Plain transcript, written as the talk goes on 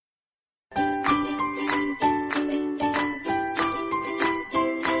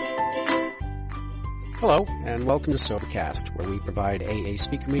Hello, and welcome to Sobercast, where we provide AA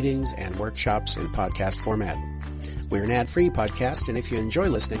speaker meetings and workshops in podcast format. We're an ad-free podcast, and if you enjoy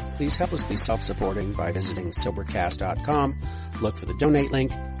listening, please help us be self-supporting by visiting Sobercast.com, look for the donate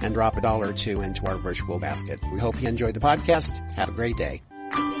link, and drop $1 or $2 into our virtual basket. We hope you enjoy the podcast. Have a great day.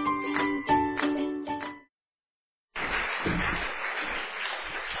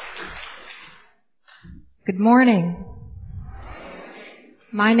 Good morning.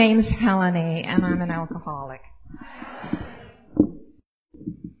 My name's Helani, and I'm an alcoholic.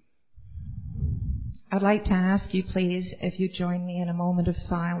 I'd like to ask you, please, if you join me in a moment of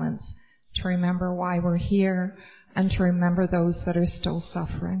silence to remember why we're here and to remember those that are still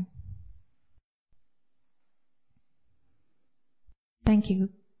suffering. Thank you.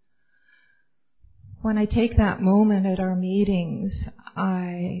 When I take that moment at our meetings,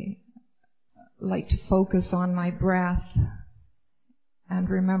 I like to focus on my breath and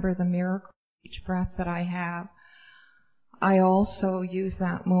remember the miracle of each breath that I have. I also use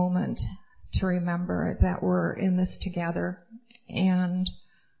that moment to remember that we're in this together, and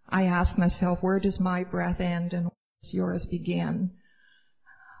I ask myself, where does my breath end and where does yours begin?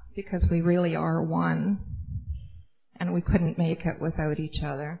 Because we really are one, and we couldn't make it without each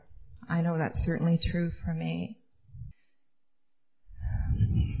other. I know that's certainly true for me.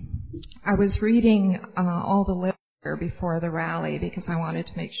 I was reading all the literature before the rally because I wanted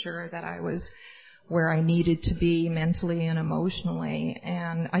to make sure that I was where I needed to be mentally and emotionally,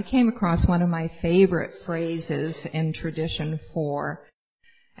 and I came across one of my favorite phrases in Tradition 4,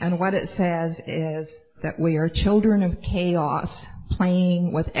 and what it says is that we are children of chaos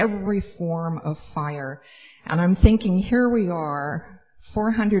playing with every form of fire. And I'm thinking, here we are,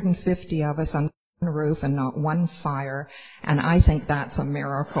 450 of us on the roof and not one fire, and I think that's a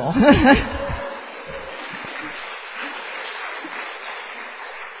miracle.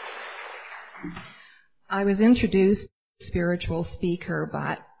 I was introduced as a spiritual speaker,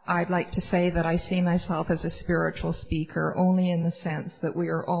 but I'd like to say that I see myself as a spiritual speaker only in the sense that we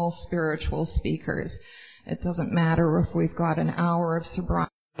are all spiritual speakers. It doesn't matter if we've got an hour of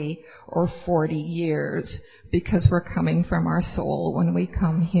sobriety or 40 years, because we're coming from our soul when we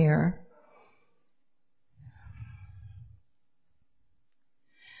come here.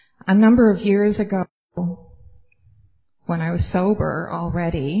 A number of years ago, when I was sober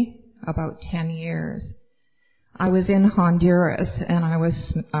already, about 10 years, I was in Honduras and I was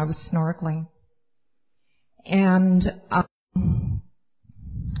snorkeling. And I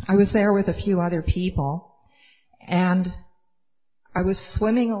was there with a few other people, and I was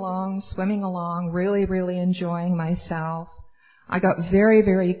swimming along, really, really enjoying myself. I got very,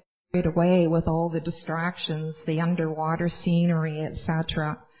 very carried away with all the distractions, the underwater scenery,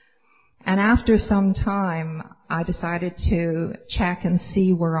 etc. And after some time, I decided to check and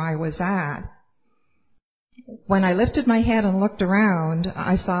see where I was at. When I lifted my head and looked around,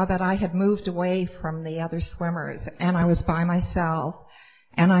 I saw that I had moved away from the other swimmers, and I was by myself,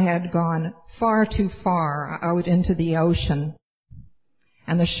 and I had gone far too far out into the ocean,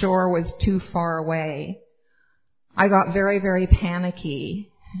 and the shore was too far away. I got very, very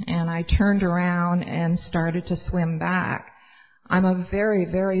panicky, and I turned around and started to swim back. I'm a very,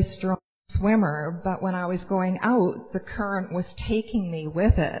 very strong swimmer, but when I was going out, the current was taking me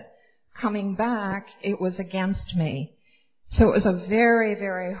with it. Coming back, it was against me. So it was a very,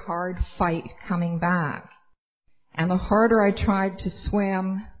 very hard fight coming back. And the harder I tried to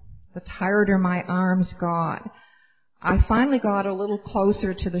swim, the tireder my arms got. I finally got a little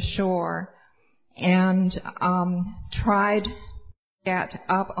closer to the shore and tried to get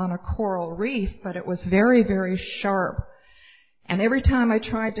up on a coral reef, but it was very, very sharp. And every time I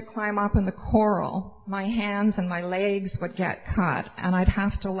tried to climb up in the coral, my hands and my legs would get cut, and I'd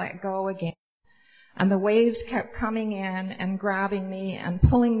have to let go again. And the waves kept coming in and grabbing me and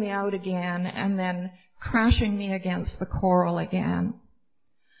pulling me out again, and then crashing me against the coral again.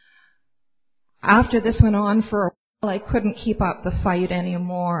 After this went on for a while, I couldn't keep up the fight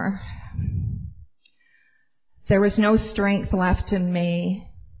anymore. There was no strength left in me,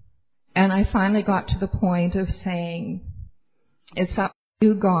 and I finally got to the point of saying, "It's up to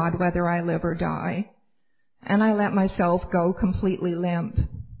you, God, whether I live or die." And I let myself go completely limp.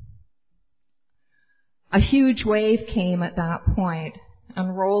 A huge wave came at that point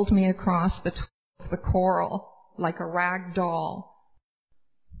and rolled me across the top of the coral like a rag doll.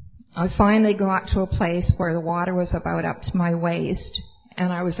 I finally got to a place where the water was about up to my waist,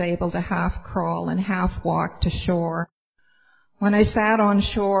 and I was able to half crawl and half walk to shore. When I sat on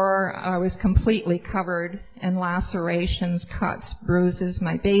shore, I was completely covered in lacerations, cuts, bruises.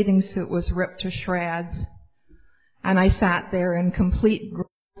 My bathing suit was ripped to shreds. And I sat there in complete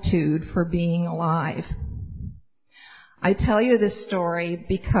gratitude for being alive. I tell you this story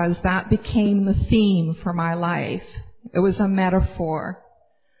because that became the theme for my life. It was a metaphor.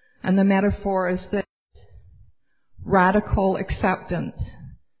 And the metaphor is this: radical acceptance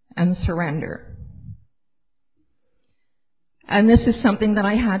and surrender. And this is something that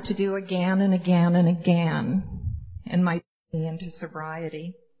I had to do again and again and again in my journey into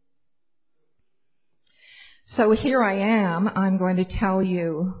sobriety. So here I am. I'm going to tell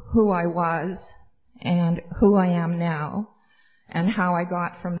you who I was and who I am now and how I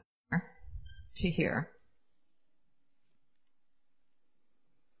got from there to here.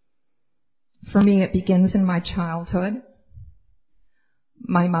 For me, it begins in my childhood.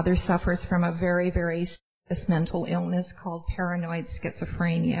 My mother suffers from a very, very serious mental illness called paranoid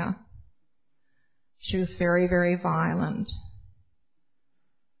schizophrenia. She was very, very violent,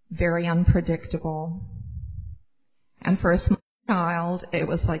 very unpredictable. And for a small child, it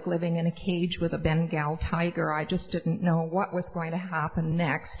was like living in a cage with a Bengal tiger. I just didn't know what was going to happen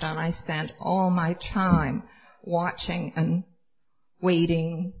next, and I spent all my time watching and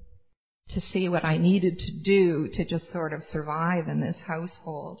waiting to see what I needed to do to just sort of survive in this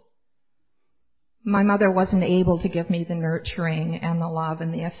household. My mother wasn't able to give me the nurturing and the love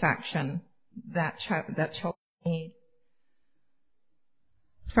and the affection that children need.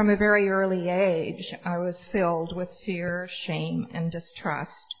 From a very early age, I was filled with fear, shame, and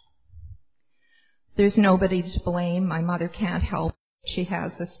distrust. There's nobody to blame. My mother can't help. She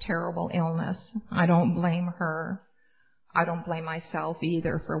has this terrible illness. I don't blame her. I don't blame myself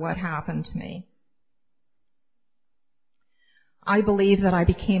either for what happened to me. I believe that I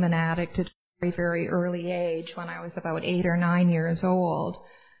became an addict at a very, very early age when I was about 8 or 9 years old.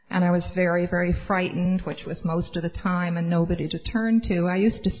 And I was very, very frightened, which was most of the time, and nobody to turn to. I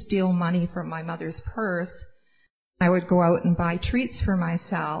used to steal money from my mother's purse. I would go out and buy treats for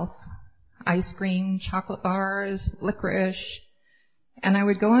myself, ice cream, chocolate bars, licorice, and I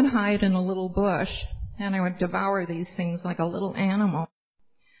would go and hide in a little bush, and I would devour these things like a little animal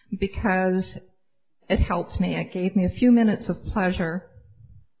because it helped me. It gave me a few minutes of pleasure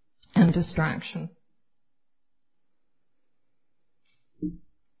and distraction.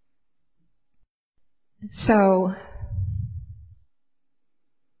 So,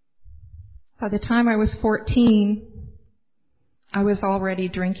 by the time I was 14, I was already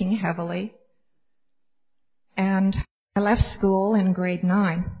drinking heavily, and I left school in grade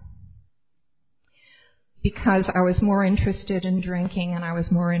 9 because I was more interested in drinking and I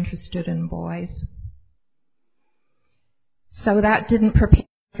was more interested in boys. So that didn't prepare me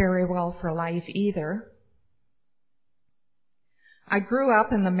very well for life either. I grew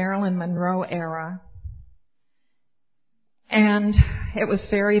up in the Marilyn Monroe era, and it was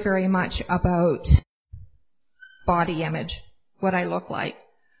very, very much about body image, what I look like.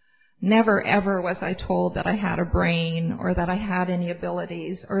 Never ever was I told that I had a brain or that I had any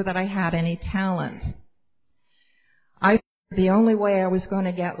abilities or that I had any talent. The only way I was going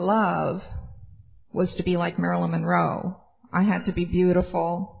to get love was to be like Marilyn Monroe. I had to be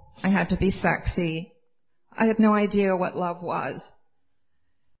beautiful. I had to be sexy. I had no idea what love was.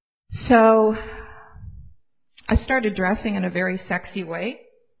 So I started dressing in a very sexy way.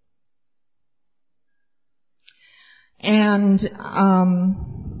 And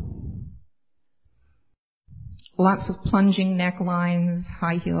lots of plunging necklines,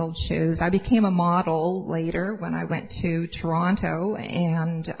 high-heeled shoes. I became a model later when I went to Toronto,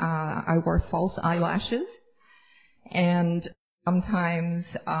 and I wore false eyelashes, and sometimes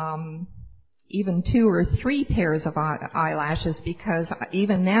even 2 or 3 pairs of eyelashes, because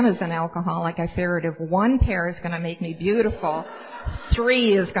even then as an alcoholic, I figured if 1 pair is going to make me beautiful,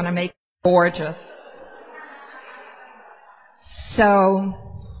 3 is going to make me gorgeous.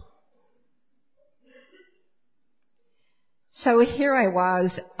 So here I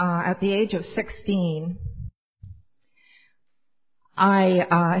was at the age of 16.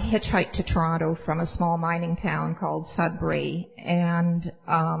 I hitchhiked to Toronto from a small mining town called Sudbury, and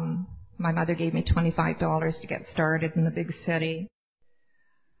my mother gave me $25 to get started in the big city.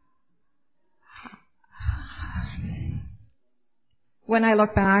 When I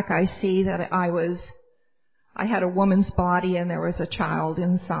look back, I see that I had a woman's body and there was a child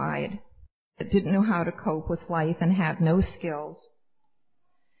inside that didn't know how to cope with life and had no skills.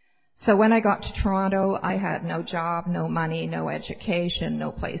 So when I got to Toronto, I had no job, no money, no education,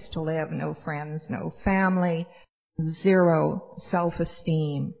 no place to live, no friends, no family, 0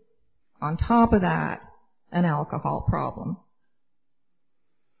 self-esteem. On top of that, an alcohol problem.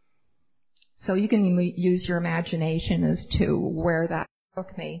 So you can use your imagination as to where that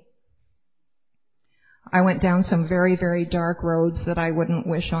took me. I went down some very, very dark roads that I wouldn't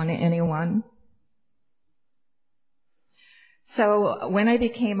wish on anyone. So when I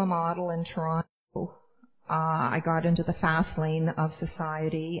became a model in Toronto, I got into the fast lane of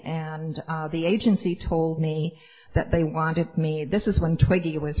society, and the agency told me that they wanted me. This is when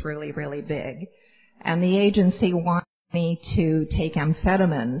Twiggy was really, really big. And the agency wanted me to take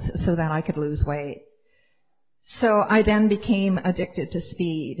amphetamines so that I could lose weight. So I then became addicted to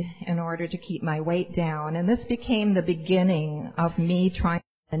speed in order to keep my weight down. And this became the beginning of me trying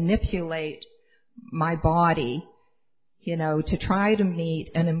to manipulate my body, to try to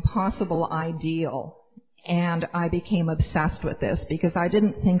meet an impossible ideal. And I became obsessed with this because I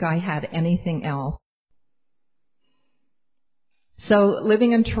didn't think I had anything else. So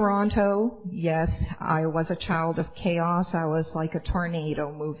living in Toronto, yes, I was a child of chaos. I was like a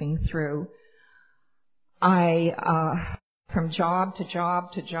tornado moving through. From job to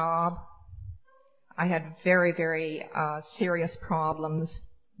job to job, I had very, very serious problems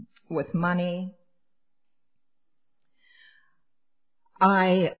with money.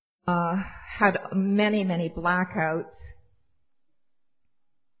 I had many, many blackouts.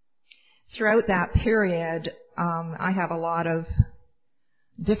 Throughout that period, I have a lot of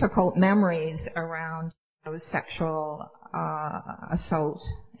difficult memories around sexual assault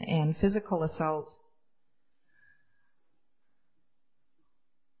and physical assault.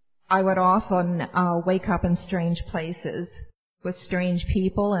 I would often wake up in strange places with strange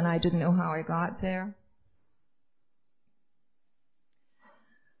people, and I didn't know how I got there.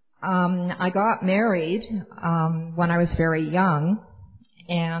 I got married when I was very young,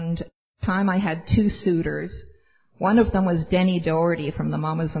 and at the time I had 2 suitors. One of them was Denny Doherty from the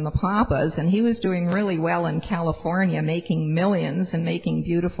Mamas and the Papas, and he was doing really well in California, making millions and making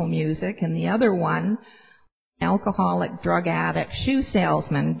beautiful music. And the other one, alcoholic, drug addict, shoe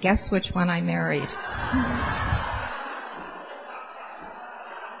salesman. Guess which one I married?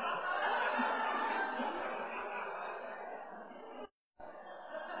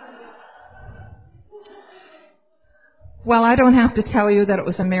 Well, I don't have to tell you that it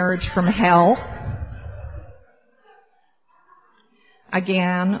was a marriage from hell.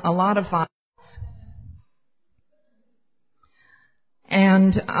 Again, a lot of violence.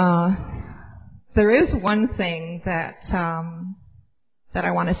 And there is one thing that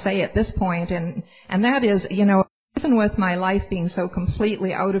I want to say at this point, and that is, even with my life being so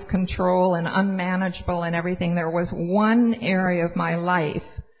completely out of control and unmanageable and everything, there was one area of my life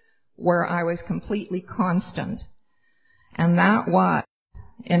where I was completely constant, and that was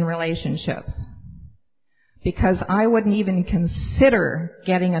in relationships. Because I wouldn't even consider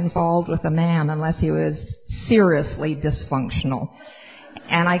getting involved with a man unless he was seriously dysfunctional.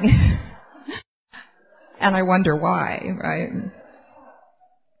 And I wonder why, right?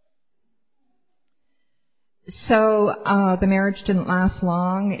 So the marriage didn't last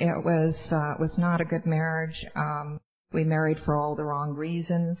long. It was not a good marriage. We married for all the wrong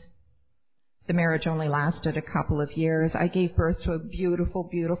reasons. The marriage only lasted a couple of years. I gave birth to a beautiful,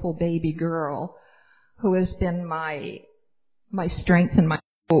 beautiful baby girl who has been my strength and my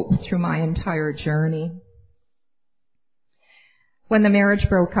hope through my entire journey. When the marriage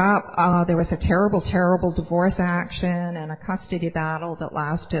broke up, there was a terrible, terrible divorce action and a custody battle that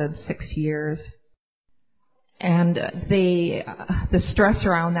lasted 6 years. And the stress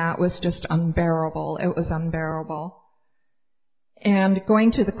around that was just unbearable. It was unbearable. And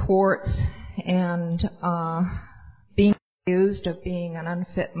going to the courts and being accused of being an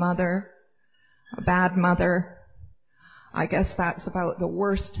unfit mother, a bad mother, I guess that's about the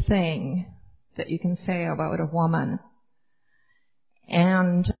worst thing that you can say about a woman.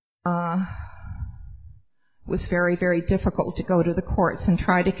 And it was very, very difficult to go to the courts and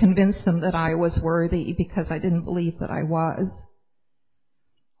try to convince them that I was worthy, because I didn't believe that I was.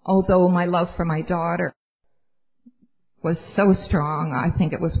 Although my love for my daughter was so strong, I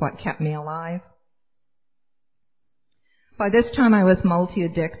think it was what kept me alive. By this time I was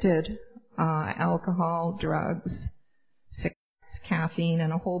multi-addicted. Alcohol, drugs, cigarettes, caffeine,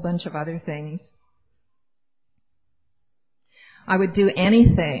 and a whole bunch of other things. I would do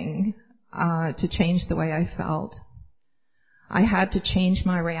anything to change the way I felt. I had to change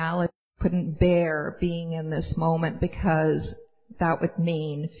my reality. I couldn't bear being in this moment because that would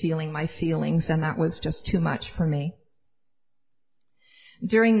mean feeling my feelings, and that was just too much for me.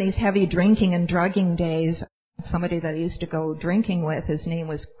 During these heavy drinking and drugging days, somebody that I used to go drinking with, his name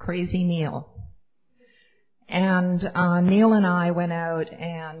was Crazy Neil. And Neil and I went out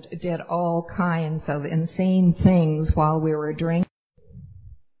and did all kinds of insane things while we were drinking.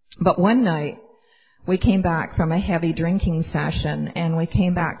 But one night, we came back from a heavy drinking session, and we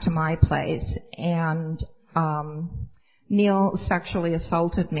came back to my place, and Neil sexually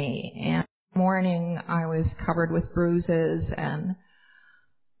assaulted me. And in the morning, I was covered with bruises and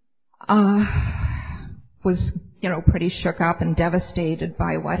was, pretty shook up and devastated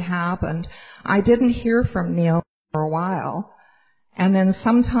by what happened. I didn't hear from Neil for a while, and then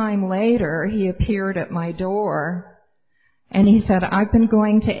sometime later, he appeared at my door. And he said, I've been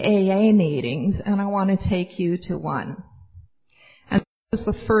going to AA meetings, and I want to take you to one. And that was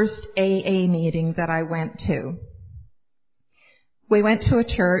the first AA meeting that I went to. We went to a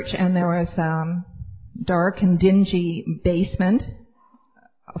church, and there was a dark and dingy basement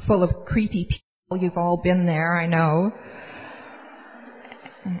full of creepy people. You've all been there, I know.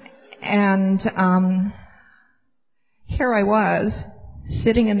 And here I was,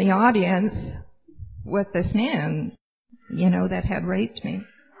 sitting in the audience with this man, that had raped me.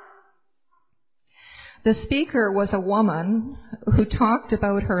 The speaker was a woman who talked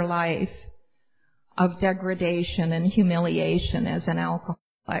about her life of degradation and humiliation as an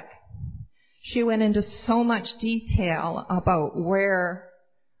alcoholic. She went into so much detail about where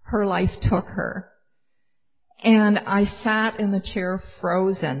her life took her. And I sat in the chair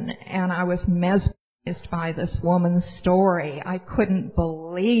frozen, and I was mesmerized by this woman's story. I couldn't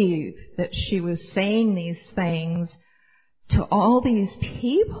believe that she was saying these things to all these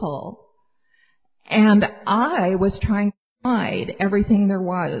people. And I was trying to hide everything there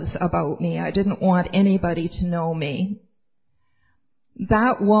was about me. I didn't want anybody to know me.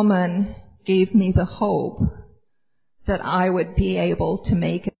 That woman gave me the hope that I would be able to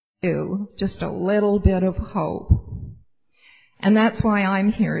make it through, just a little bit of hope. And that's why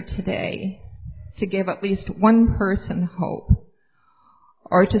I'm here today, to give at least one person hope,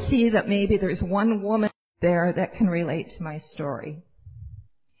 or to see that maybe there's one woman there that can relate to my story.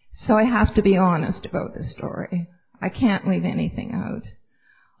 So I have to be honest about this story. I can't leave anything out,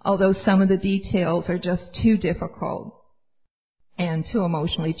 although some of the details are just too difficult and too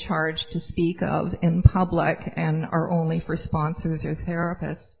emotionally charged to speak of in public and are only for sponsors or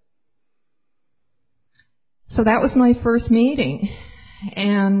therapists. So that was my first meeting,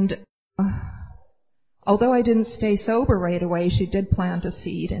 and although I didn't stay sober right away, she did plant a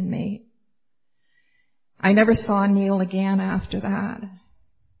seed in me. I never saw Neil again after that.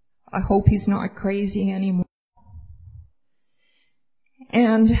 I hope he's not crazy anymore.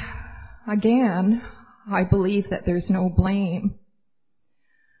 And again, I believe that there's no blame.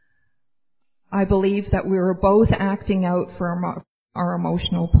 I believe that we were both acting out for our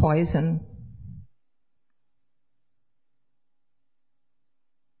emotional poison.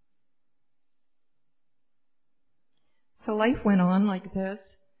 So life went on like this.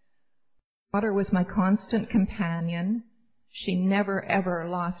 My daughter was my constant companion. She never, ever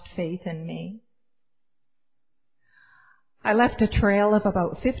lost faith in me. I left a trail of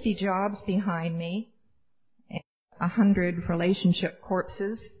about 50 jobs behind me, 100 relationship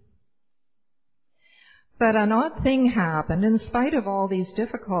corpses. But an odd thing happened. In spite of all these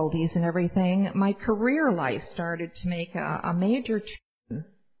difficulties and everything, my career life started to make a major turn.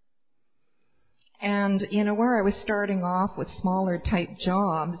 And, where I was starting off with smaller type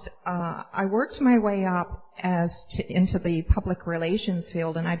jobs, I worked my way up into the public relations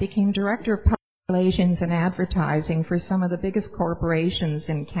field, and I became director of public relations and advertising for some of the biggest corporations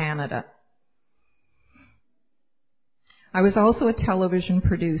in Canada. I was also a television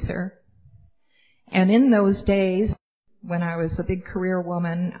producer. And in those days, when I was a big career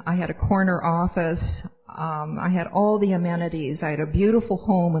woman, I had a corner office. I had all the amenities. I had a beautiful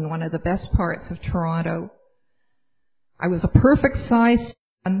home in one of the best parts of Toronto. I was a perfect size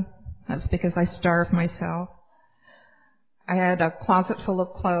son. That's because I starved myself. I had a closet full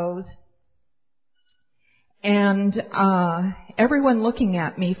of clothes. And everyone looking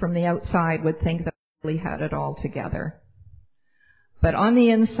at me from the outside would think that I really had it all together. But on the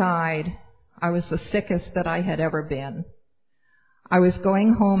inside, I was the sickest that I had ever been. I was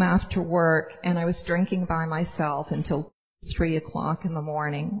going home after work, and I was drinking by myself until 3 o'clock in the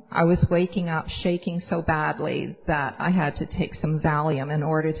morning. I was waking up shaking so badly that I had to take some Valium in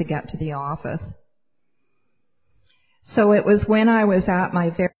order to get to the office. So it was when I was at my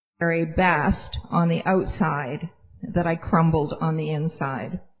very, very best on the outside that I crumbled on the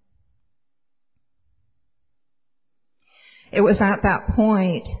inside. It was at that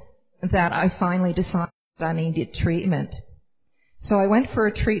point that I finally decided that I needed treatment. So I went for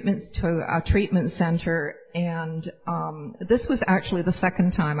a treatment center, and this was actually the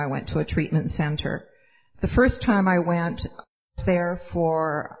second time I went to a treatment center. The first time I went, I was there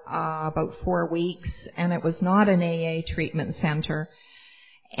for about 4 weeks, and it was not an AA treatment center.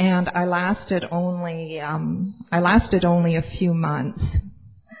 And I lasted only a few months.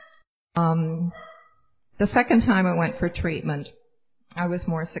 The second time I went for treatment, I was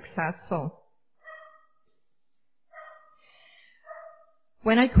more successful.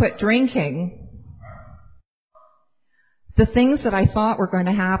 When I quit drinking, the things that I thought were going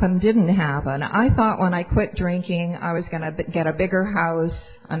to happen didn't happen. I thought when I quit drinking, I was going to get a bigger house,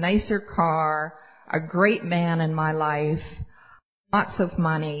 a nicer car, a great man in my life, lots of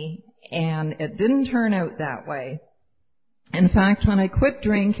money, and it didn't turn out that way. In fact, when I quit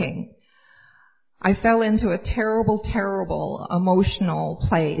drinking, I fell into a terrible, terrible emotional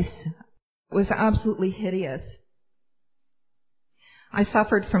place. It was absolutely hideous. I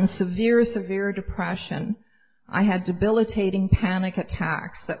suffered from severe, severe depression. I had debilitating panic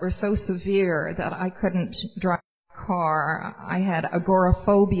attacks that were so severe that I couldn't drive a car. I had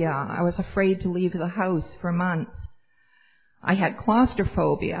agoraphobia. I was afraid to leave the house for months. I had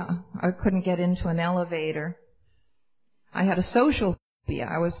claustrophobia. I couldn't get into an elevator. I had a social phobia.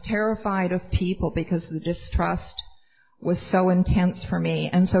 I was terrified of people because the distrust was so intense for me.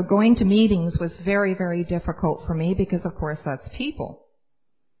 And so going to meetings was very, very difficult for me because, of course, that's people.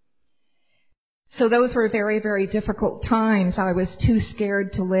 So those were very, very difficult times. I was too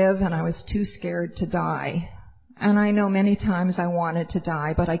scared to live and I was too scared to die. And I know many times I wanted to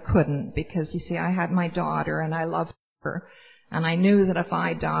die, but I couldn't because, you see, I had my daughter and I loved her. And I knew that if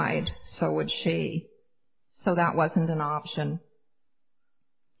I died, so would she. So that wasn't an option.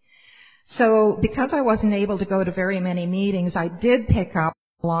 So because I wasn't able to go to very many meetings, I did pick up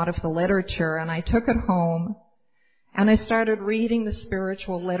a lot of the literature and I took it home and I started reading the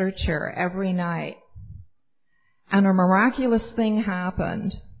spiritual literature every night. And a miraculous thing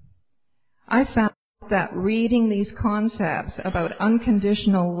happened. I found that reading these concepts about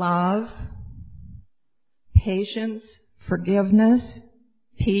unconditional love, patience, forgiveness,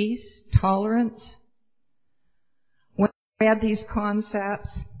 peace, tolerance, when I read these concepts,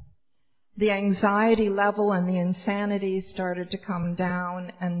 the anxiety level and the insanity started to come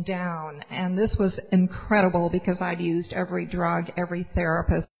down and down. And this was incredible because I'd used every drug, every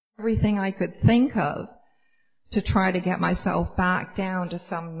therapist, everything I could think of to try to get myself back down to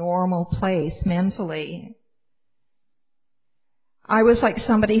some normal place mentally. I was like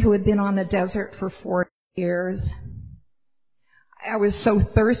somebody who had been on the desert for 40 years. I was so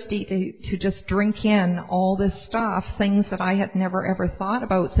thirsty to just drink in all this stuff, things that I had never ever thought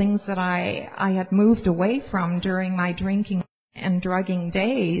about, things that I had moved away from during my drinking and drugging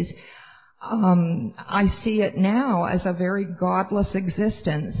days. I see it now as a very godless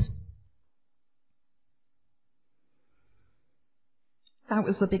existence. That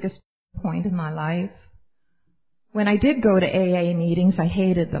was the biggest point in my life. When I did go to AA meetings, I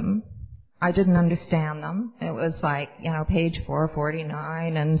hated them. I didn't understand them. It was like, page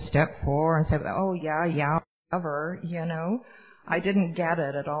 449 and step 4 and say, oh yeah, whatever, I didn't get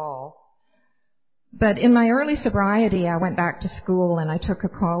it at all. But in my early sobriety, I went back to school and I took a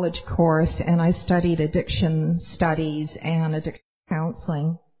college course and I studied addiction studies and addiction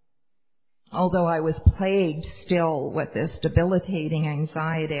counseling. Although I was plagued still with this debilitating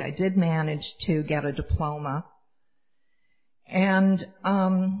anxiety, I did manage to get a diploma. And,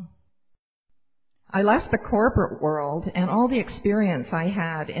 I left the corporate world and all the experience I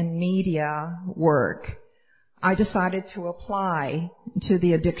had in media work, I decided to apply to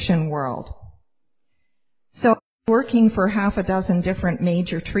the addiction world. So I was working for half a dozen different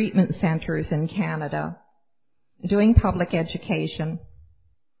major treatment centers in Canada, doing public education.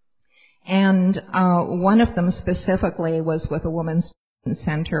 And one of them specifically was with a women's treatment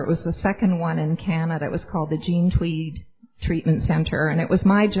center. It was the second one in Canada. It was called the Jean Tweed Treatment Center, and it was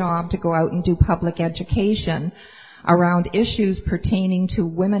my job to go out and do public education around issues pertaining to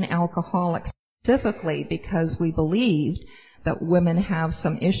women alcoholics, specifically because we believed that women have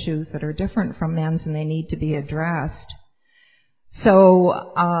some issues that are different from men's and they need to be addressed.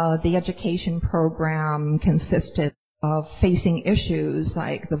 So the education program consisted of facing issues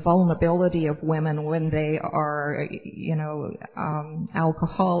like the vulnerability of women when they are,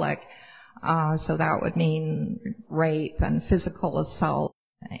 alcoholic. So that would mean rape and physical assault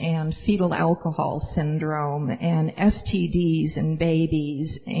and fetal alcohol syndrome and STDs in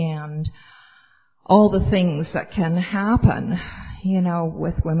babies and all the things that can happen,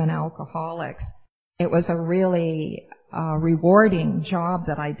 with women alcoholics. It was a really rewarding job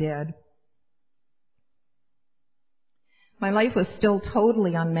that I did. My life was still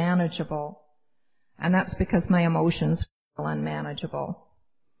totally unmanageable, and that's because my emotions were unmanageable.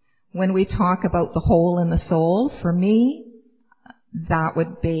 When we talk about the hole in the soul, for me, that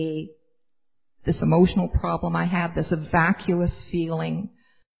would be this emotional problem I had, this vacuous feeling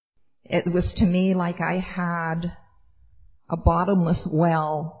It was to me like I had a bottomless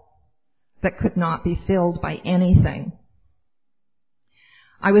well that could not be filled by anything.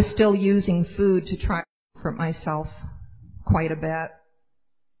 I was still using food to try to comfort myself quite a bit.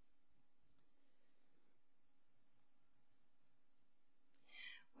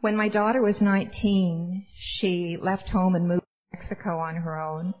 When my daughter was 19, she left home and moved to Mexico on her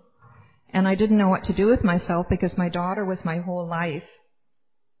own. And I didn't know what to do with myself because my daughter was my whole life.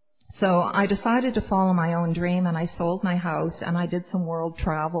 So I decided to follow my own dream, and I sold my house and I did some world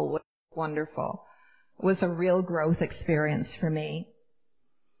travel, which was wonderful. It was a real growth experience for me.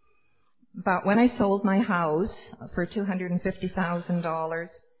 But when I sold my house for $250,000,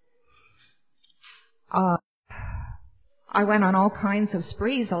 I went on all kinds of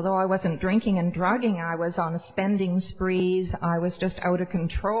sprees. Although I wasn't drinking and drugging, I was on spending sprees. I was just out of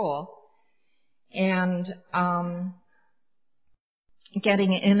control. And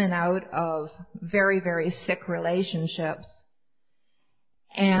getting in and out of very, very sick relationships.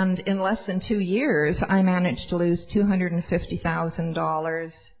 And in less than 2 years, I managed to lose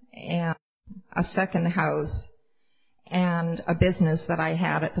 $250,000 and a second house and a business that I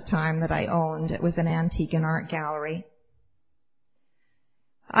had at the time that I owned. It was an antique and art gallery.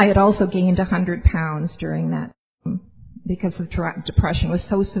 I had also gained 100 pounds during that time because the depression was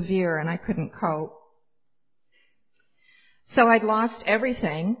so severe and I couldn't cope. So I'd lost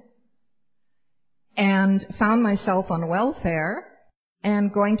everything and found myself on welfare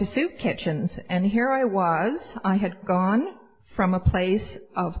and going to soup kitchens. And here I was. I had gone from a place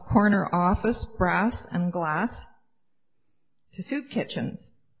of corner office, brass and glass, to soup kitchens.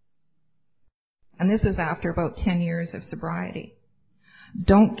 And this is after about 10 years of sobriety.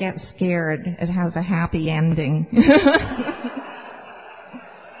 Don't get scared. It has a happy ending.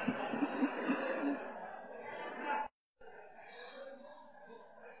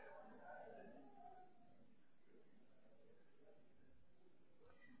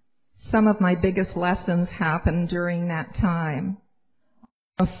 Some of my biggest lessons happened during that time.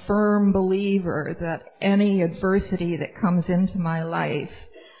 I'm a firm believer that any adversity that comes into my life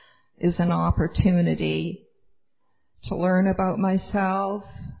is an opportunity to learn about myself,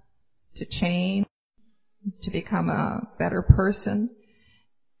 to change, to become a better person,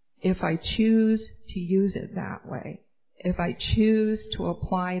 if I choose to use it that way. If I choose to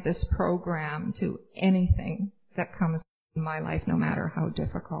apply this program to anything that comes in my life, no matter how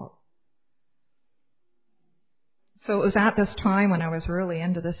difficult. So it was at this time when I was really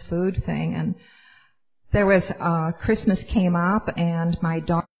into this food thing, and there was, Christmas came up and my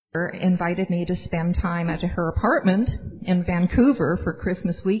daughter invited me to spend time at her apartment in Vancouver for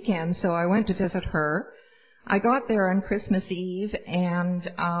Christmas weekend, so I went to visit her. I got there on Christmas Eve, and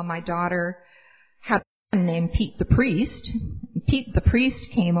my daughter had a friend named Pete the Priest. Pete the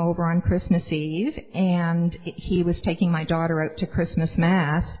Priest came over on Christmas Eve, and he was taking my daughter out to Christmas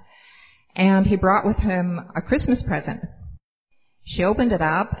Mass, and he brought with him a Christmas present. She opened it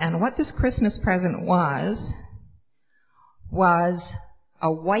up, and what this Christmas present was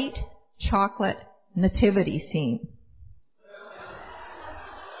a white chocolate nativity scene.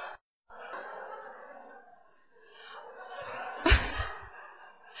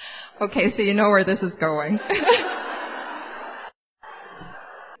 Okay, so you know where this is going.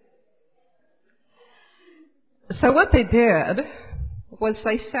 So what they did was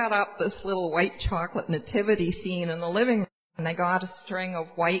they set up this little white chocolate nativity scene in the living room, and they got a string of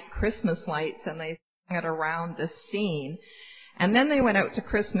white Christmas lights and they hung it around this scene. And then they went out to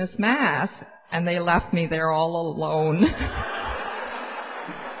Christmas Mass, and they left me there all alone.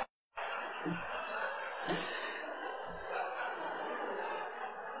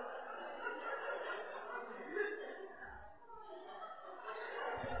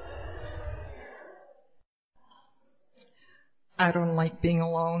 I don't like being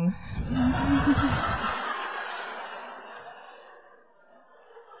alone.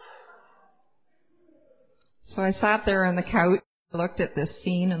 So I sat there on the couch, looked at this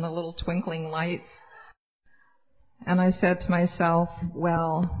scene and the little twinkling lights, and I said to myself,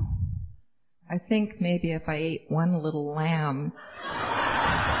 well, I think maybe if I ate one little lamb,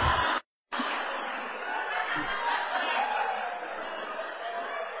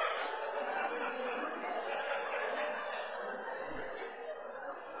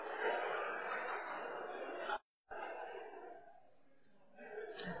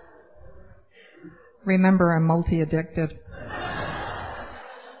 remember, I'm multi-addicted.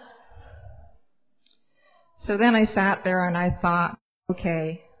 So then I sat there and I thought,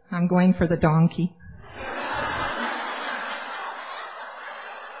 okay, I'm going for the donkey.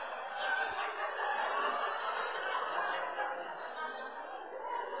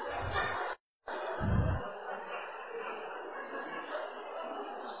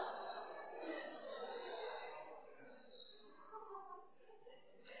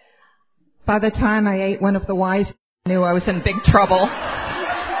 By the time I ate one of the wise, I knew I was in big trouble.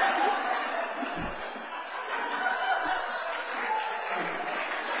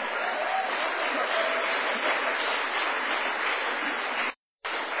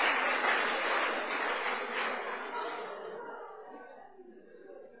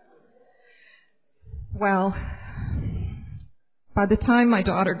 Well, by the time my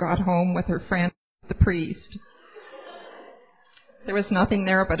daughter got home with her friend, the priest, there was nothing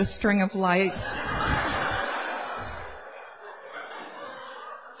there but a string of lights.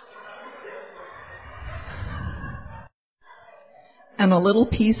 And a little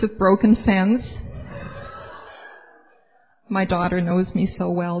piece of broken fence. My daughter knows me so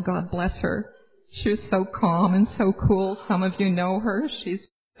well, God bless her. She was so calm and so cool. Some of you know her. She's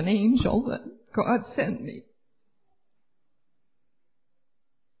an angel that God sent me.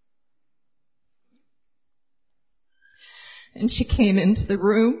 And she came into the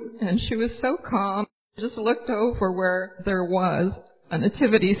room, and she was so calm. Just looked over where there was a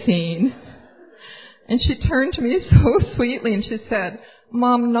nativity scene. And she turned to me so sweetly, and she said,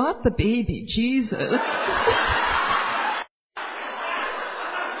 "Mom, not the baby, Jesus."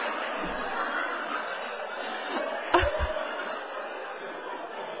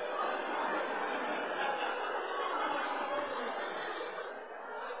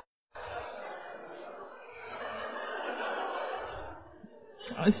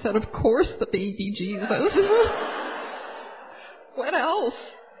 I said, "Of course the baby Jesus." What else?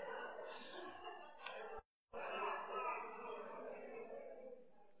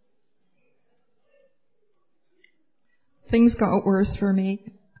 Things got worse for me.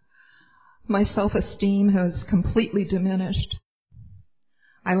 My self-esteem has completely diminished.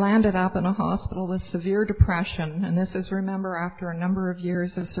 I landed up in a hospital with severe depression, and this is, remember, after a number of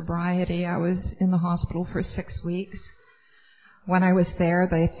years of sobriety. I was in the hospital for 6 weeks. When I was there,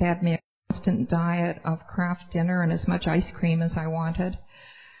 they fed me a constant diet of Kraft dinner and as much ice cream as I wanted.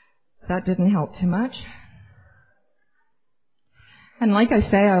 That didn't help too much. And like I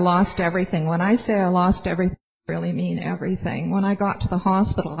say, I lost everything. When I say I lost everything, I really mean everything. When I got to the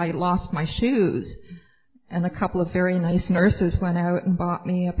hospital, I lost my shoes. And a couple of very nice nurses went out and bought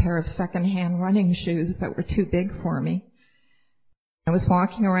me a pair of second-hand running shoes that were too big for me. I was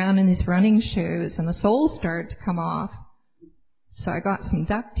walking around in these running shoes, and the soles started to come off. So I got some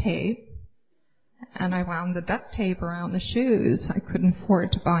duct tape, and I wound the duct tape around the shoes. I couldn't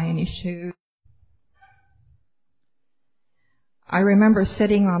afford to buy any shoes. I remember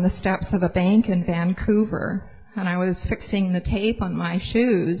sitting on the steps of a bank in Vancouver, and I was fixing the tape on my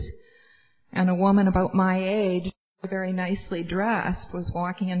shoes, and a woman about my age, very nicely dressed, was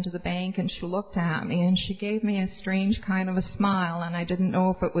walking into the bank, and she looked at me, and she gave me a strange kind of a smile, and I didn't know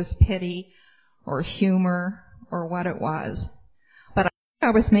if it was pity or humor or what it was. I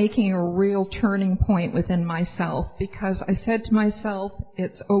was making a real turning point within myself, because I said to myself,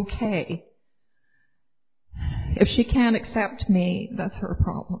 it's okay. If she can't accept me, that's her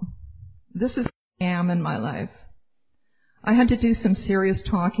problem. This is who I am in my life. I had to do some serious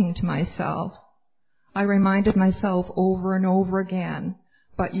talking to myself. I reminded myself over and over again,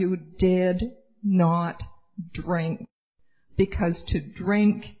 but you did not drink, because to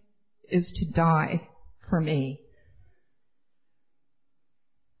drink is to die for me.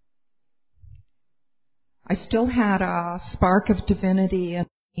 I still had a spark of divinity in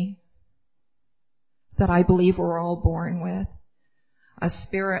me that I believe we're all born with. A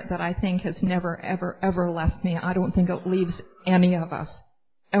spirit that I think has never, ever, ever left me. I don't think it leaves any of us,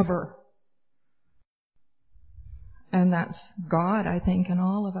 ever. And that's God, I think, in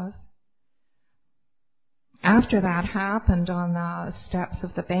all of us. After that happened on the steps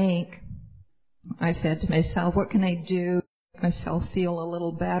of the bank, I said to myself, what can I do to make myself feel a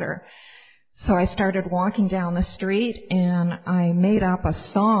little better? So I started walking down the street, and I made up a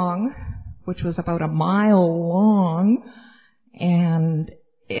song, which was about a mile long, and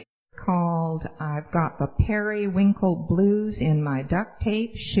it's called, "I've Got the Periwinkle Blues in My Duct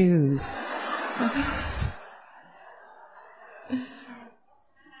Tape Shoes."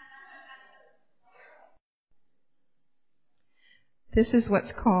 This is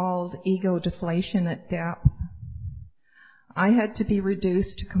what's called ego deflation at depth. I had to be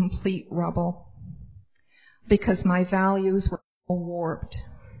reduced to complete rubble because my values were all warped.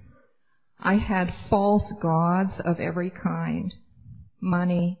 I had false gods of every kind: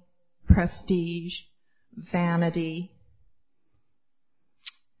 money, prestige, vanity,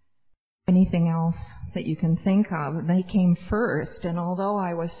 anything else that you can think of. They came first, and although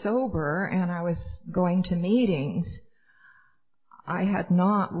I was sober and I was going to meetings, I had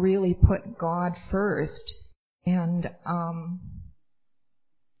not really put God first. And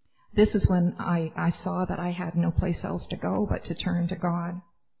This is when I saw that I had no place else to go but to turn to God.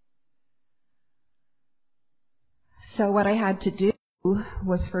 So what I had to do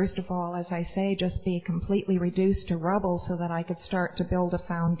was, first of all, as I say, just be completely reduced to rubble so that I could start to build a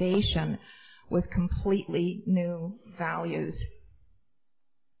foundation with completely new values.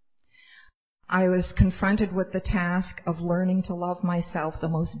 I was confronted with the task of learning to love myself, the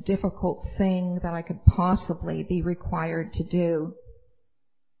most difficult thing that I could possibly be required to do.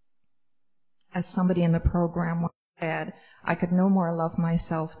 As somebody in the program said, I could no more love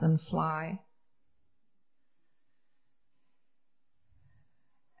myself than fly.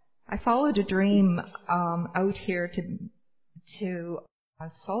 I followed a dream out here to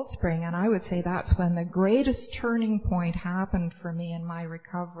Salt Spring, and I would say that's when the greatest turning point happened for me in my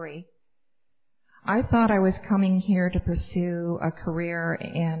recovery. I thought I was coming here to pursue a career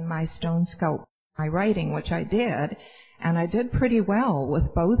in my stone sculpture, my writing, which I did, and I did pretty well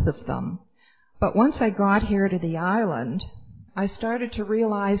with both of them. But once I got here to the island, I started to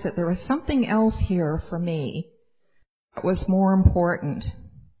realize that there was something else here for me that was more important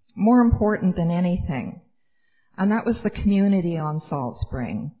than anything. And that was the community on Salt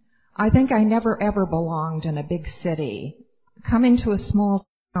Spring. I think I never ever belonged in a big city. Coming to a small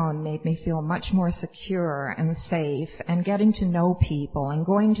town made me feel much more secure and safe, and getting to know people and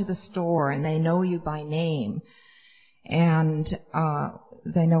going to the store and they know you by name. And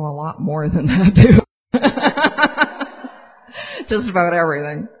they know a lot more than that too. Just about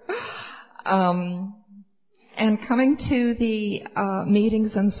everything. And coming to the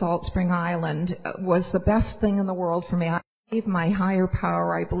meetings in Salt Spring Island was the best thing in the world for me. I believe my higher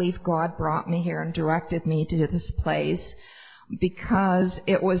power, I believe God brought me here and directed me to this place, because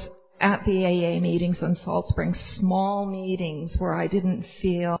it was at the AA meetings in Salt Spring, small meetings where I didn't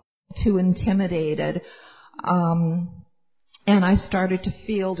feel too intimidated. And I started to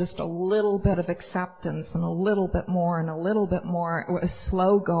feel just a little bit of acceptance and a little bit more and a little bit more. It was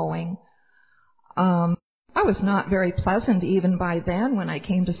slow going. I was not very pleasant even by then when I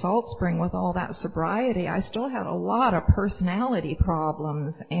came to Salt Spring with all that sobriety. I still had a lot of personality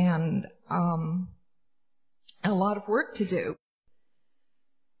problems and a lot of work to do.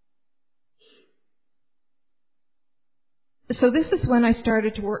 So this is when I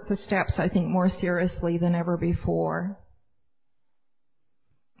started to work the steps, I think, more seriously than ever before.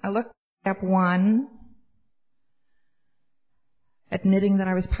 I looked at step 1, admitting that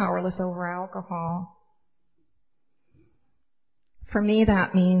I was powerless over alcohol. For me,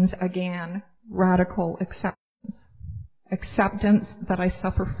 that means, again, radical acceptance. Acceptance that I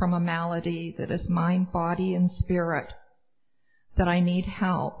suffer from a malady that is mind, body, and spirit, that I need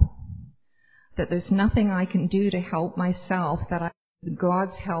help, that there's nothing I can do to help myself, that I need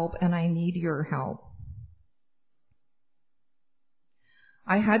God's help and I need your help.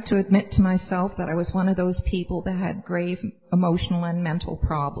 I had to admit to myself that I was one of those people that had grave emotional and mental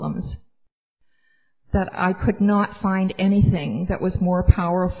problems, that I could not find anything that was more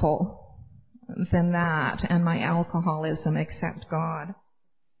powerful than that and my alcoholism except God.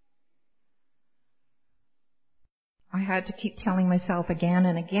 I had to keep telling myself again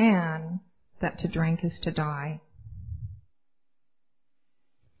and again that to drink is to die.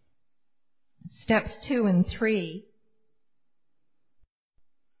 Steps 2 and 3,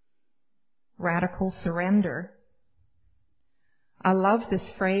 radical surrender. I love this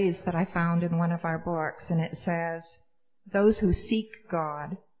phrase that I found in one of our books, and it says, "Those who seek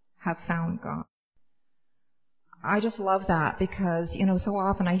God have found God." I just love that because, so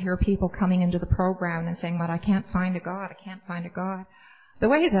often I hear people coming into the program and saying, "But I can't find a God, I can't find a God." The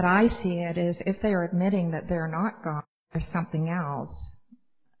way that I see it is if they are admitting that they're not God or something else,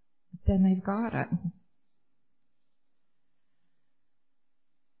 then they've got it.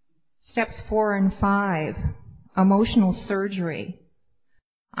 Steps 4 and 5, emotional surgery.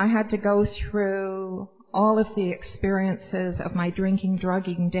 I had to go through all of the experiences of my drinking,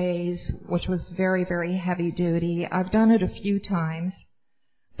 drugging days, which was very, very heavy duty. I've done it a few times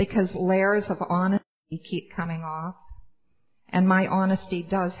because layers of honesty keep coming off. And my honesty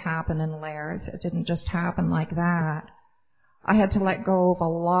does happen in layers. It didn't just happen like that. I had to let go of a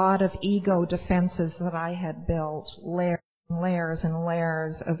lot of ego defenses that I had built, layers and layers and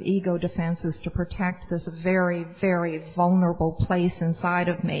layers of ego defenses to protect this very, very vulnerable place inside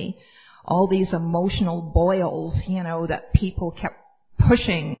of me. All these emotional boils, that people kept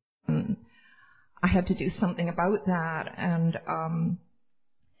pushing. And I had to do something about that. And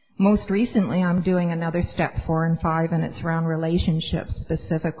most recently, I'm doing another step 4 and 5, and it's around relationships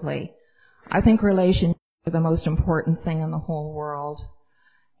specifically. I think relationships are the most important thing in the whole world.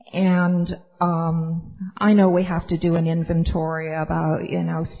 And I know we have to do an inventory about,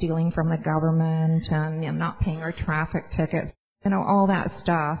 stealing from the government and not paying our traffic tickets, all that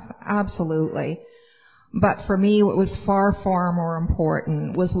stuff. Absolutely. But for me, what was far, far more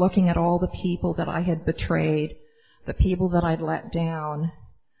important was looking at all the people that I had betrayed, the people that I'd let down,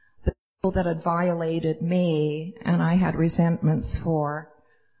 the people that had violated me and I had resentments for.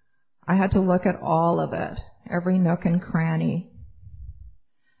 I had to look at all of it, every nook and cranny,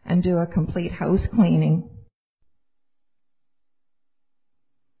 and do a complete house cleaning.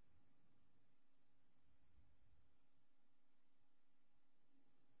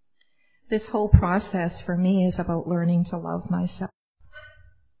 This whole process for me is about learning to love myself.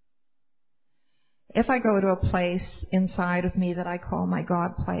 If I go to a place inside of me that I call my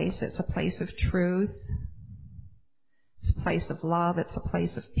God place, it's a place of truth, it's a place of love, it's a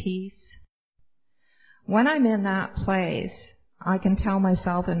place of peace. When I'm in that place, I can tell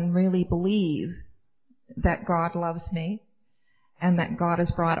myself and really believe that God loves me and that God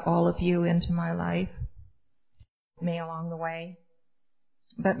has brought all of you into my life, me along the way.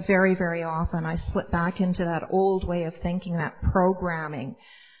 But very, very often I slip back into that old way of thinking, that programming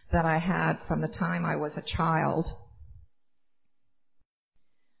that I had from the time I was a child.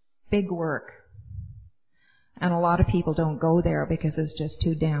 Big work. And a lot of people don't go there because it's just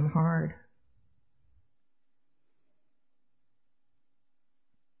too damn hard.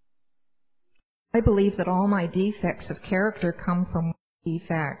 I believe that all my defects of character come from one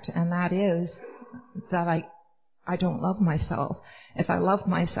defect, and that is that I don't love myself. If I loved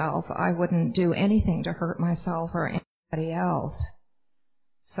myself, I wouldn't do anything to hurt myself or anybody else.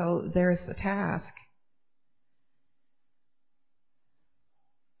 So there's the task.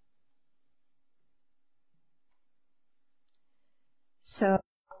 So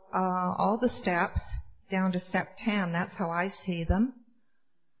all the steps down to step 10, that's how I see them.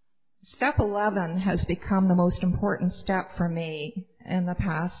 Step 11 has become the most important step for me in the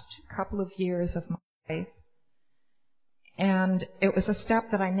past couple of years of my life. And it was a step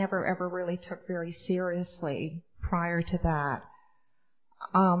that I never ever really took very seriously prior to that.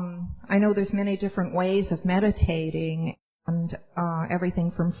 I know there's many different ways of meditating, and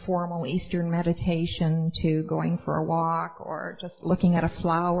everything from formal Eastern meditation to going for a walk or just looking at a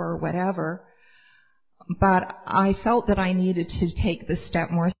flower or whatever. But I felt that I needed to take this step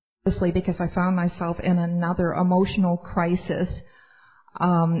more seriously because I found myself in another emotional crisis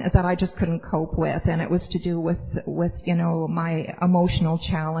that I just couldn't cope with, and it was to do with my emotional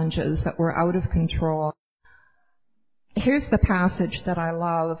challenges that were out of control. Here's the passage that I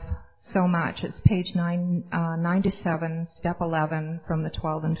love so much. It's page 97, step 11 from the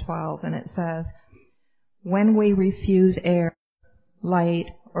 12 and 12, and it says, "When we refuse air, light,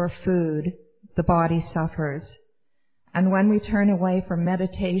 or food, the body suffers. And when we turn away from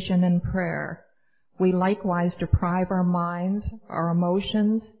meditation and prayer, we likewise deprive our minds, our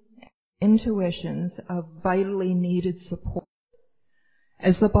emotions, intuitions of vitally needed support.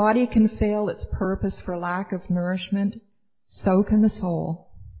 As the body can fail its purpose for lack of nourishment, so can the soul.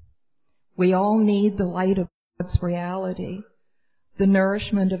 We all need the light of God's reality, the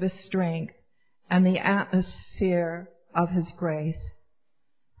nourishment of His strength, and the atmosphere of His grace.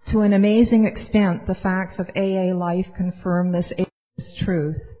 To an amazing extent, the facts of AA life confirm this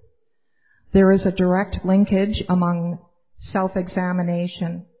truth. There is a direct linkage among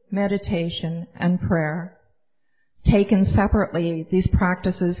self-examination, meditation, and prayer. Taken separately, these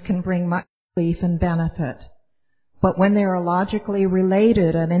practices can bring much relief and benefit. But when they are logically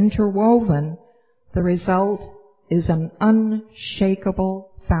related and interwoven, the result is an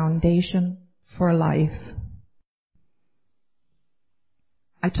unshakable foundation for life."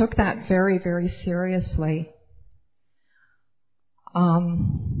 I took that very, very seriously.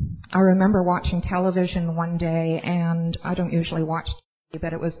 I remember watching television one day, and I don't usually watch TV,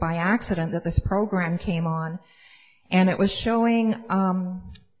 but it was by accident that this program came on, and it was showing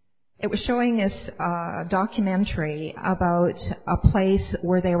this documentary about a place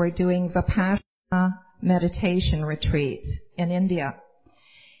where they were doing Vipassana meditation retreats in India.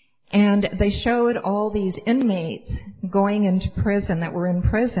 And they showed all these inmates going into prison that were in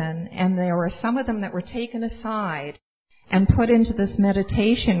prison, and there were some of them that were taken aside and put into this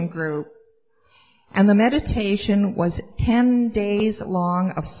meditation group. And the meditation was 10 days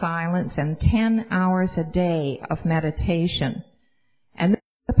long of silence and 10 hours a day of meditation. And this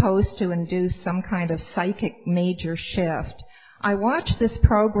was supposed to induce some kind of psychic major shift. I watched this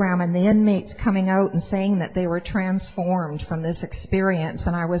program and the inmates coming out and saying that they were transformed from this experience.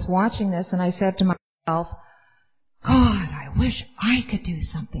 And I was watching this and I said to myself, God, I wish I could do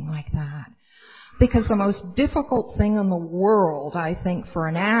something like that. Because the most difficult thing in the world, I think, for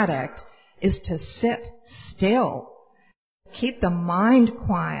an addict is to sit still. Keep the mind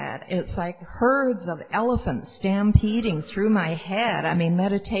quiet. It's like herds of elephants stampeding through my head. I mean,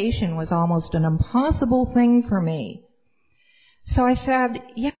 meditation was almost an impossible thing for me. So I said,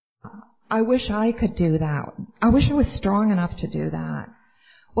 yeah, I wish I could do that. I wish I was strong enough to do that.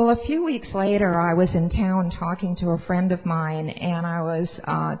 Well, a few weeks later, I was in town talking to a friend of mine, and I was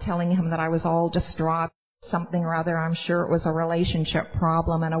telling him that I was all distraught, something or other. I'm sure it was a relationship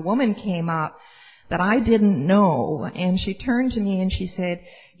problem. And a woman came up that I didn't know, and she turned to me and she said,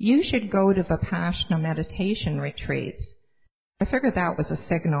 you should go to Vipassana meditation retreats. I figured that was a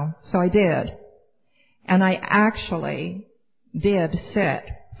signal, so I did. And I actually did sit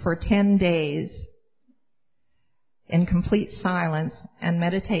for 10 days in complete silence and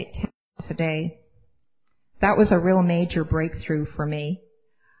meditate 10 hours a day. That was a real major breakthrough for me.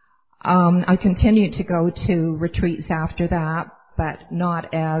 I continued to go to retreats after that, but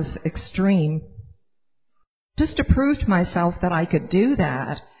not as extreme. Just to prove to myself that I could do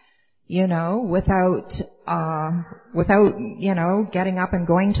that, without, getting up and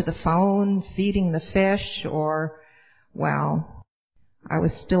going to the phone, feeding the fish, or, well, I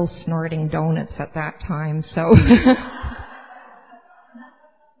was still snorting donuts at that time, so. In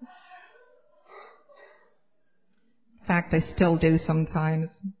fact, I still do sometimes.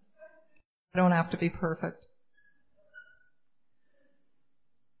 I don't have to be perfect.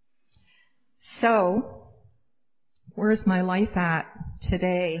 So, where's my life at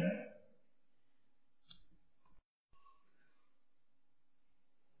today?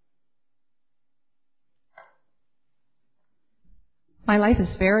 My life is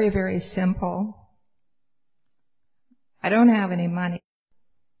very, very simple. I don't have any money.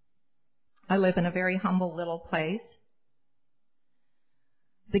 I live in a very humble little place.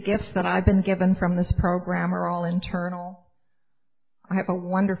 The gifts that I've been given from this program are all internal. I have a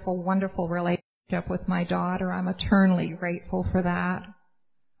wonderful, wonderful relationship with my daughter. I'm eternally grateful for that.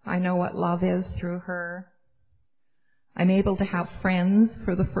 I know what love is through her. I'm able to have friends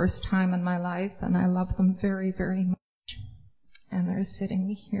for the first time in my life, and I love them very, very much. And they're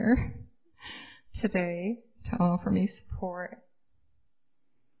sitting here today to offer me support.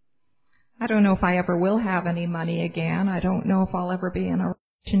 I don't know if I ever will have any money again. I don't know if I'll ever be in a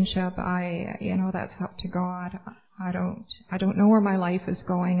relationship. That's up to God. I don't know where my life is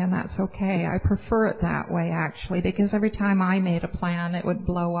going, and that's okay. I prefer it that way, actually, because every time I made a plan, it would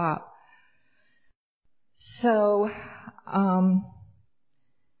blow up. So,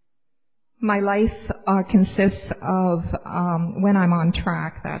 my life consists of, when I'm on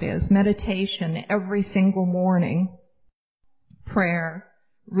track, that is, meditation every single morning, prayer,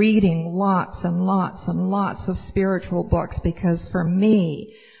 reading lots and lots and lots of spiritual books, because for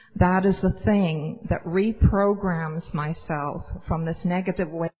me, that is the thing that reprograms myself from this negative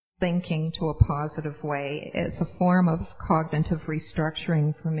way of thinking to a positive way. It's a form of cognitive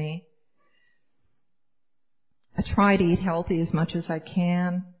restructuring for me. I try to eat healthy as much as I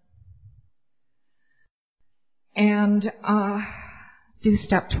can. And do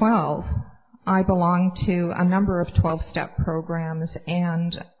step 12. I belong to a number of 12-step programs,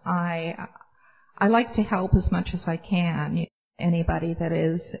 and I like to help as much as I can. Anybody that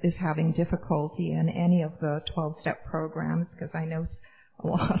is having difficulty in any of the 12-step programs, because I know a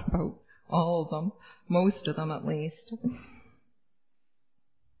lot about all of them, most of them at least.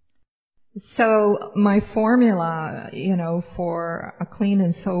 So my formula, for a clean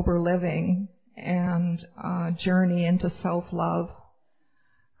and sober living and journey into self-love,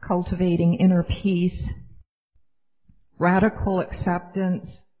 cultivating inner peace, radical acceptance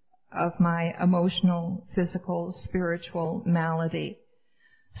of my emotional, physical, spiritual malady,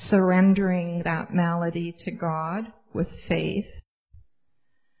 surrendering that malady to God with faith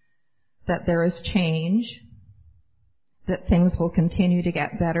that there is change, that things will continue to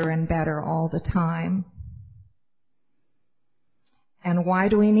get better and better all the time. And why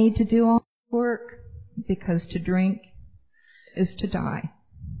do we need to do all the work? Because to drink is to die.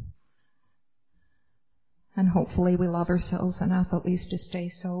 And hopefully we love ourselves enough at least to stay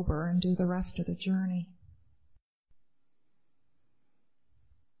sober and do the rest of the journey.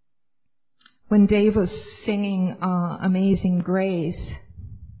 When Dave was singing Amazing Grace,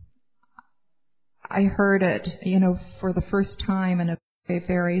 I heard it, for the first time in a very,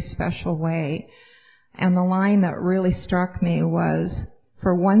 very special way. And the line that really struck me was,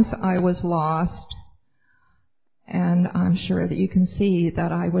 "For once I was lost," and I'm sure that you can see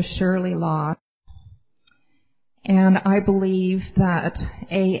that I was surely lost. And I believe that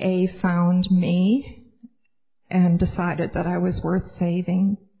AA found me and decided that I was worth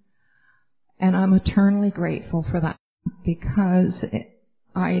saving. And I'm eternally grateful for that, because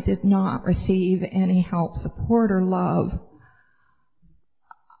I did not receive any help, support, or love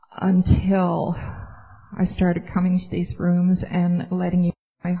until I started coming to these rooms and letting you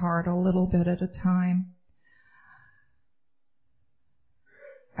in my heart a little bit at a time.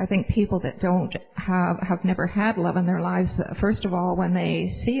 I think people that don't have never had love in their lives, first of all, when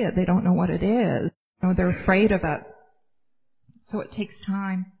they see it, they don't know what it is. You know, they're afraid of it. So it takes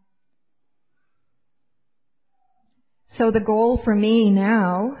time. So the goal for me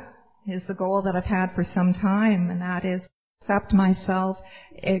now is the goal that I've had for some time, and that is to accept myself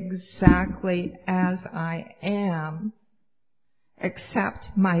exactly as I am, accept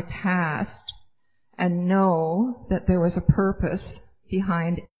my past, and know that there was a purpose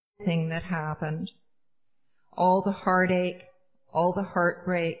behind everything that happened. All the heartache, all the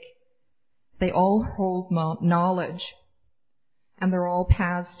heartbreak, they all hold knowledge, and they're all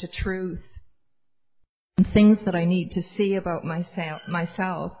paths to truth. And things that I need to see about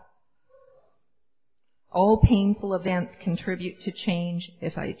myself. All painful events contribute to change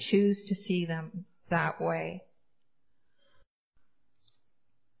if I choose to see them that way.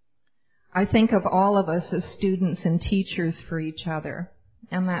 I think of all of us as students and teachers for each other,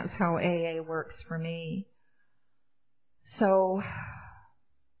 and that's how AA works for me. So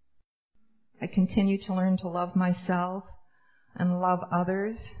I continue to learn to love myself and love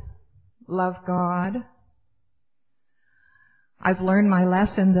others, love God. I've learned my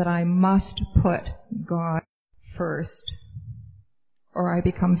lesson that I must put God first, or I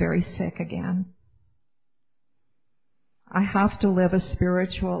become very sick again. I have to live a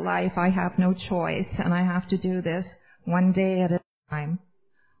spiritual life. I have no choice, and I have to do this one day at a time,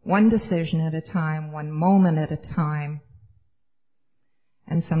 one decision at a time, one moment at a time,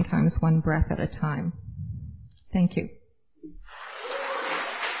 and sometimes one breath at a time. Thank you.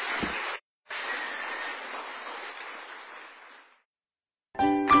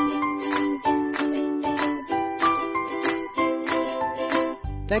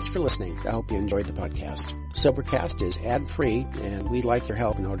 Thanks for listening. I hope you enjoyed the podcast. Sobercast is ad-free, and we'd like your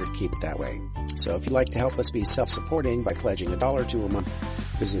help in order to keep it that way. So if you'd like to help us be self-supporting by pledging $1 or $2 a month,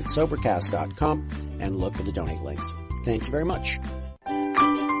 visit Sobercast.com and look for the donate links. Thank you very much.